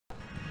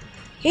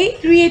Hey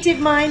creative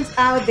minds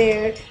out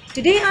there,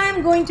 today I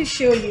am going to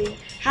show you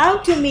how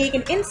to make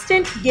an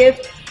instant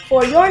gift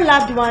for your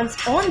loved ones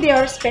on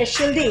their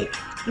special day.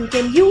 You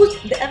can use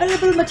the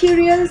available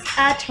materials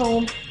at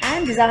home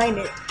and design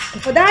it.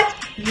 And for that,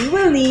 you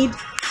will need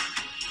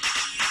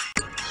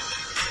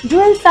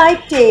dual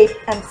side tape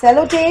and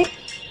sellotape,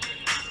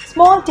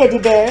 small teddy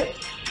bear,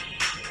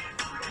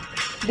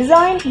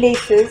 designed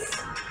laces,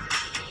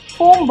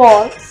 foam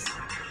balls,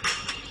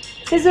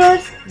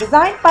 scissors,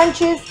 design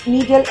punches,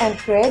 needle and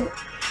thread,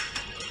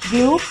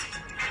 glue,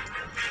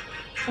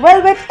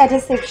 velvet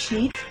adhesive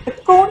sheet, a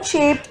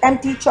cone-shaped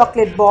empty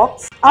chocolate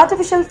box,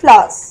 artificial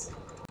flowers.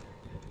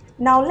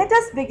 Now let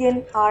us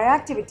begin our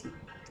activity.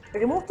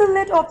 Remove the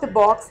lid of the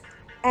box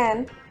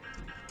and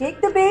take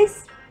the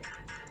base.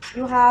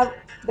 You have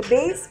the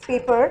base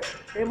paper.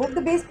 Remove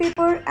the base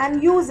paper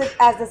and use it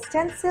as a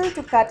stencil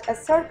to cut a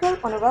circle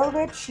on a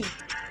velvet sheet.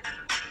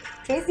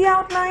 Trace the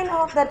outline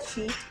of that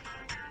sheet.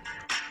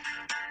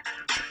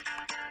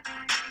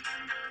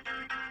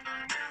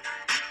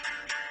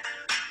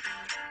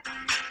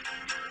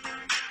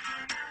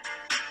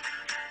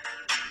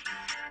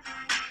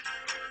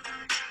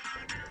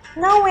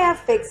 Now we have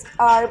fixed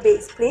our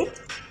base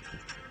plate.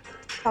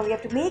 Now we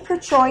have to make the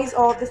choice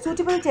of the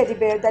suitable teddy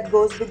bear that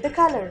goes with the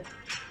color.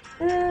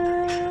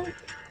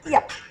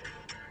 Yeah,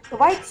 the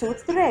white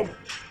suits the red.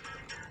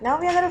 Now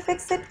we are going to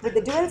fix it with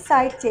the dual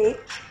side tape.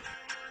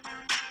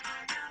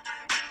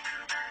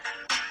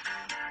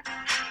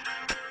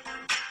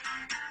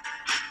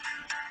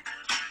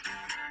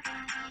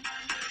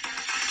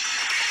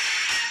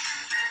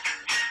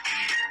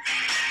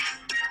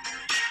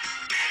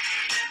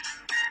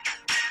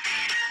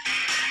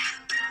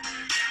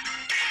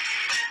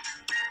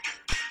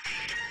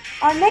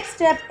 Our next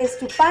step is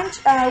to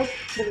punch out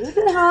the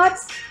little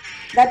hearts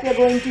that we are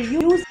going to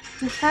use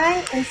to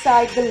hang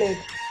inside the lid.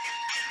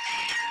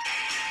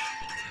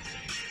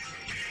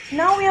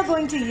 Now we are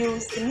going to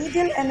use a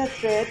needle and a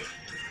thread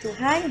to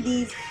hang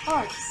these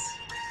hearts.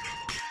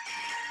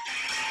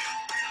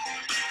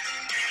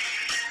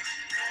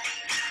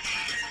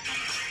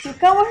 To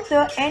cover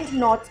the end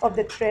knots of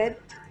the thread,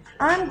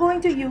 I am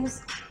going to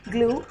use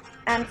glue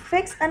and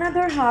fix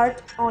another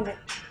heart on it.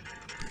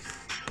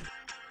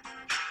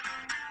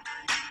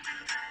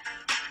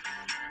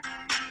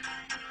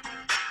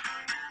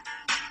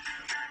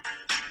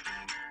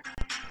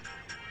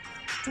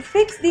 To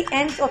fix the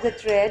ends of the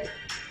thread,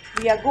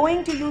 we are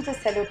going to use a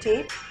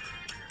sellotape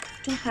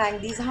to hang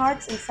these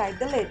hearts inside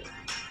the lid.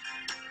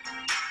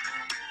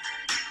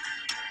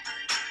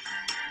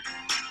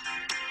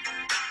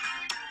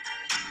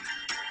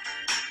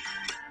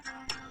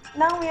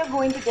 Now we are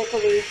going to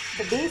decorate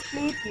the base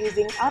plate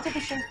using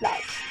artificial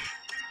flowers.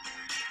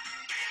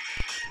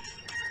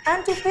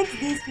 And to fix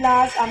these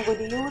flowers, I am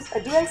going to use a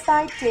dual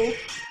side tape .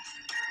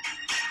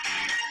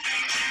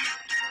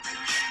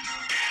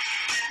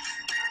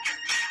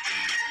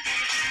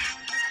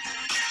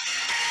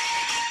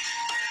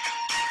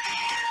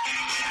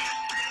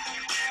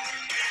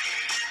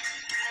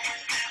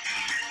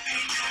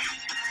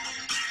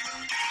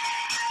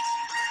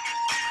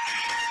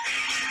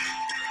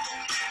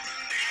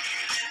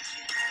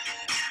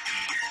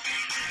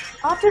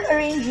 After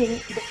arranging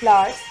the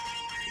flowers,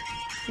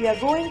 we are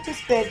going to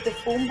spread the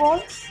foam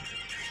balls.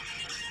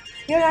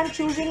 Here I am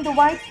choosing the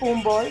white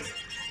foam balls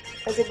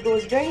as it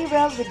goes very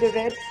well with the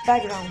red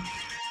background.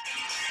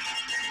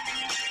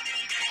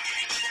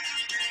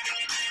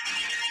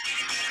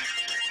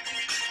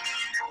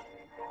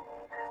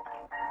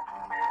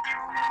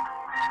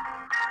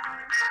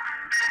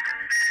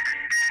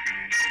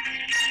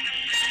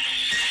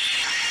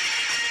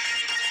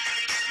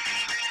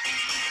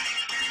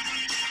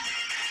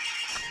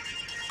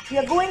 We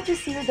are going to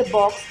seal the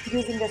box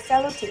using the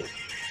sellotape.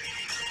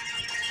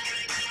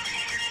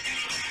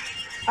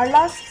 Our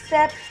last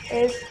step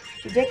is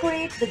to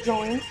decorate the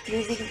joint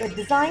using the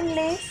design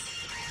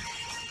lace.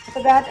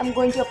 For that, I'm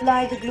going to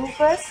apply the glue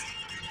first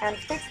and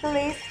fix the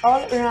lace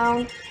all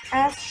around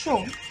as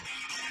shown.